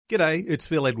G'day, it's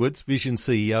Phil Edwards, Vision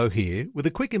CEO here, with a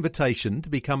quick invitation to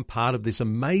become part of this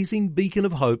amazing beacon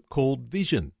of hope called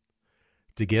Vision.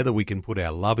 Together we can put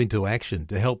our love into action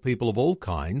to help people of all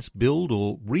kinds build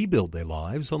or rebuild their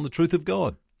lives on the truth of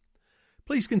God.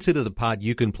 Please consider the part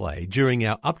you can play during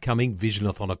our upcoming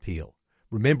Visionathon appeal,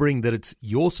 remembering that it's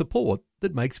your support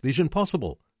that makes Vision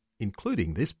possible,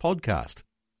 including this podcast.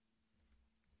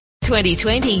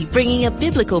 2020, bringing a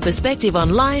biblical perspective on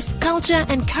life, culture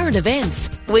and current events.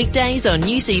 Weekdays on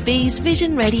UCB's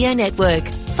Vision Radio Network.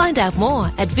 Find out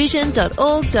more at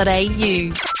vision.org.au.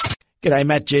 G'day,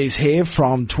 Matt Gees here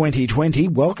from 2020.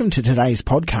 Welcome to today's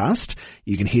podcast.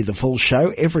 You can hear the full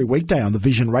show every weekday on the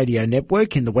Vision Radio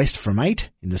Network in the West from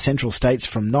 8, in the Central States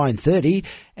from 9:30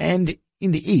 and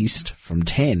in the East from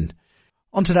 10.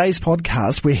 On today's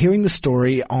podcast, we're hearing the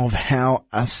story of how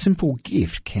a simple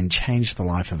gift can change the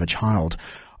life of a child.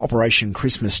 Operation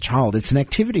Christmas Child, it's an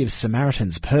activity of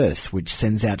Samaritan's Purse, which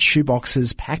sends out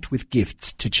shoeboxes packed with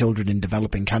gifts to children in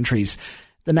developing countries.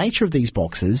 The nature of these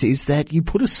boxes is that you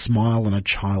put a smile on a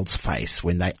child's face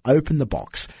when they open the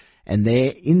box, and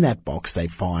there in that box they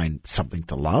find something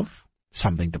to love,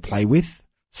 something to play with,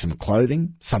 some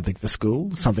clothing, something for school,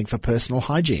 something for personal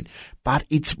hygiene. But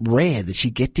it's rare that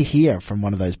you get to hear from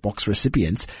one of those box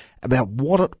recipients about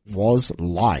what it was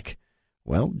like.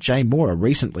 Well, Jay Moore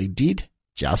recently did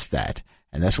just that,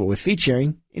 and that's what we're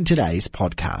featuring in today's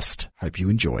podcast. Hope you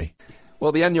enjoy.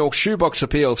 Well, the annual shoebox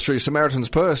appeal through Samaritan's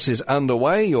Purse is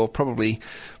underway. You're probably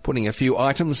putting a few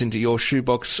items into your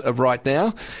shoebox right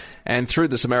now. And through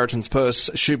the Samaritan's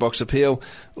Purse shoebox appeal,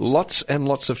 lots and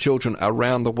lots of children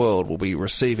around the world will be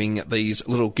receiving these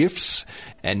little gifts.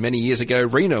 And many years ago,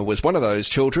 Rena was one of those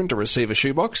children to receive a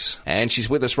shoebox. And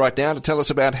she's with us right now to tell us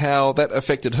about how that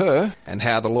affected her and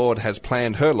how the Lord has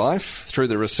planned her life through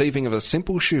the receiving of a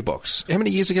simple shoebox. How many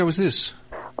years ago was this?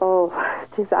 Oh,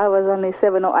 geez, I was only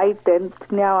 7 or 8 then.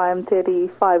 Now I'm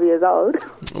 35 years old.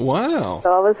 Wow.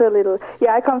 So I was a little...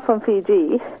 Yeah, I come from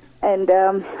Fiji. And,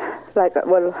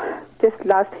 just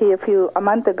last year, a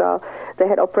month ago, they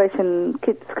had Operation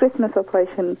Kids Christmas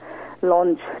Operation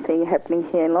launch thing happening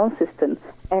here in Launceston.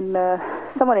 And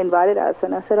someone invited us,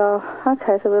 and I said, oh,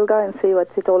 okay, so we'll go and see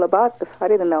what's it all about. I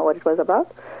didn't know what it was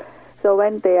about. So I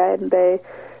went there, and they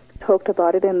talked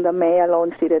about it, and the mayor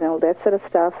launched it and all that sort of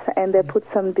stuff. And they put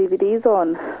some DVDs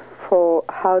on for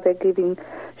how they're giving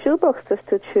shoeboxes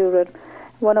to children.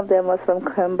 One of them was from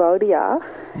Cambodia,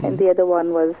 and the other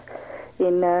one was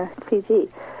in Fiji.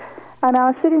 And I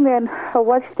was sitting there and I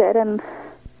watched that, and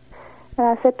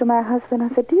I said to my husband, I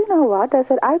said, do you know what? I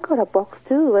said, I got a box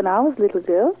too when I was a little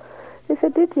girl. He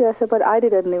said, did you? I said, but I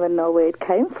didn't even know where it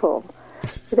came from.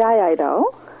 Today I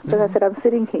know, because I said, I'm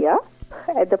sitting here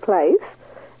at the place,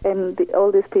 and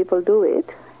all these people do it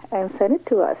and send it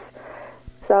to us.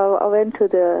 So I went to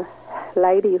the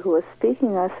lady who was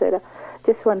speaking. I said,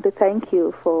 just want to thank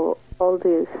you for all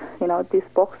these, these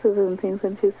boxes and things.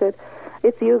 And she said,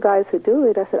 it's you guys who do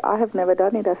it. I said, I have never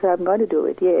done it. I said, I'm going to do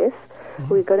it, yes.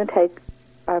 We're going to take,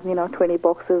 20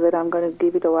 boxes and I'm going to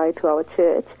give it away to our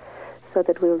church so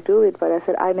that we'll do it. But I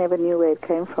said, I never knew where it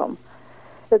came from.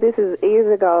 So this is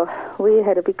years ago. We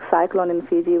had a big cyclone in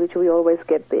Fiji, which we always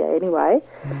get there anyway.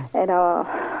 And our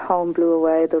home blew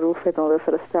away, the roof and all that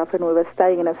sort of stuff. And we were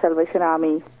staying in a Salvation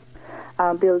Army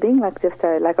building, like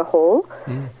a hall.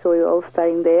 So we were all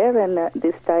staying there, and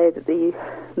this day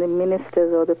the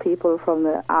ministers or the people from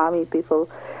the army people,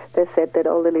 they said that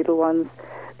all the little ones,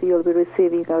 you'll be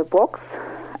receiving a box,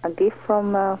 a gift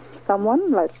from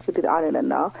someone, I don't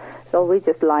know. So we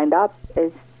just lined up,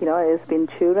 as being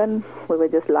children, we were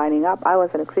just lining up. I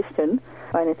wasn't a Christian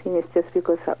or anything, it's just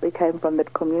because we came from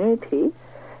that community,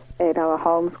 and our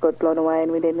homes got blown away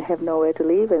and we didn't have nowhere to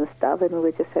live and stuff, and we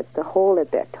were just at the hall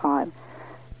at that time.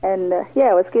 And,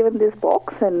 I was given this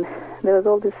box, and there was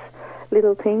all these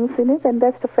little things in it, and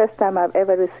that's the first time I've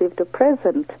ever received a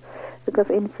present, because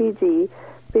in Fiji,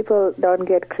 people don't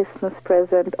get Christmas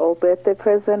present or birthday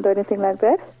present or anything like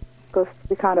that, because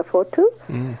we can't afford to.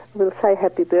 We'll say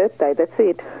happy birthday, that's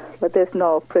it, but there's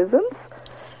no presents.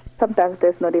 Sometimes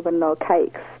there's not even no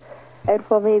cakes. And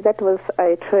for me, that was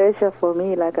a treasure for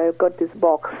me. Like, I got this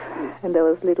box, and there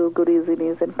was little goodies in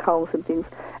it and combs and things.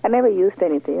 I never used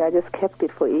anything. I just kept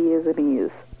it for years and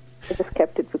years. I just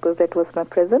kept it because that was my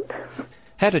present.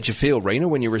 How did you feel, Rena,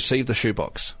 when you received the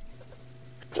shoebox?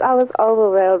 I was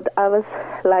overwhelmed. I was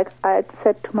like, I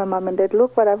said to my mum and dad,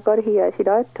 look what I've got here.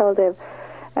 I told them.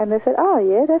 And they said, oh,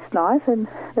 yeah, that's nice, and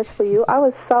that's for you. I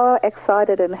was so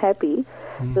excited and happy,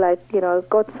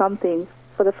 got something.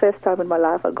 For the first time in my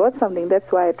life, I got something.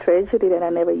 That's why I treasured it, and I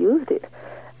never used it.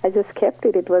 I just kept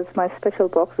it. It was my special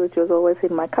box, which was always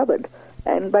in my cupboard.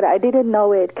 But I didn't know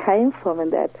where it came from,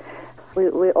 and that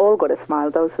we all got a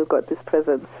smile, those who got this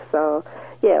present. So,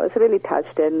 yeah, I was really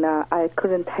touched, and I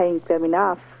couldn't thank them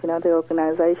enough. The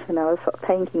organisation, I was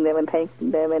thanking them,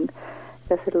 and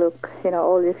I said, look,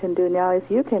 all you can do now is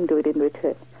you can do it in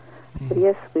return. But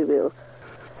yes, we will.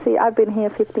 See, I've been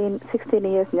here 16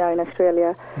 years now in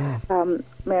Australia,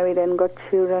 married and got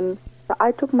children.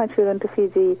 I took my children to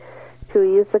Fiji 2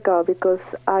 years ago because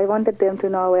I wanted them to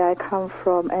know where I come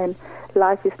from, and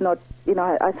life is not,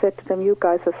 I said to them, you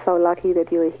guys are so lucky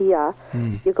that you're here.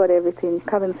 You got everything.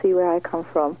 Come and see where I come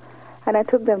from. And I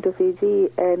took them to Fiji,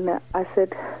 and I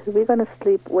said, we're going to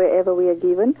sleep wherever we are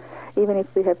given, even if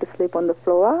we have to sleep on the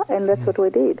floor, and that's what we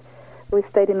did. We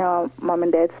stayed in our mum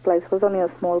and dad's place. It was only a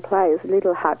small place, a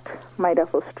little hut made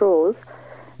up of straws,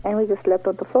 and we just slept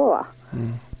on the floor.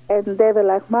 And they were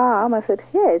like, Mom, I said,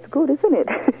 yeah, it's good, isn't it?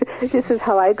 This is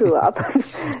how I grew up.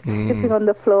 Sitting on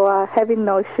the floor, having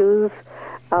no shoes,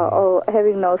 or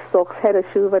having no socks, had a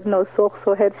shoe but no socks,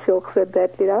 or had socks and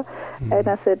that, And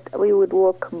I said, we would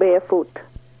walk barefoot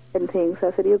and things.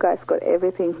 I said, you guys got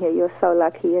everything here. You're so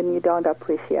lucky, and you don't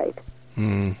appreciate.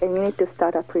 And you need to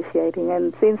start appreciating.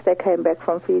 And since they came back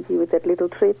from Fiji with that little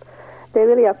trip, they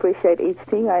really appreciate each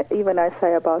thing. I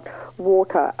say about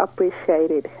water,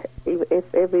 appreciate it.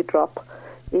 If every drop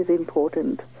is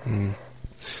important.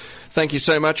 Thank you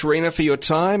so much, Rena, for your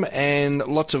time, and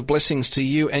lots of blessings to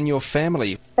you and your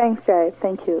family. Thanks, Jay.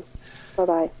 Thank you.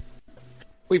 Bye-bye.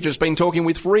 We've just been talking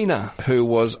with Rena, who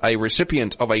was a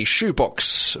recipient of a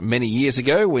shoebox many years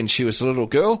ago when she was a little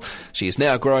girl. She is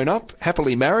now grown up,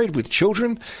 happily married with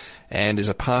children, and is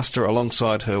a pastor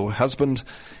alongside her husband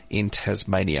in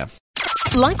Tasmania.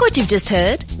 Like what you've just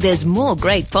heard? There's more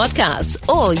great podcasts,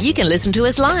 or you can listen to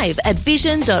us live at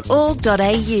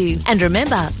vision.org.au. And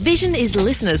remember, Vision is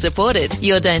listener supported.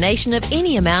 Your donation of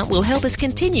any amount will help us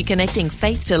continue connecting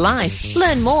faith to life.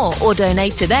 Learn more or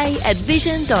donate today at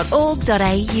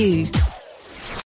vision.org.au.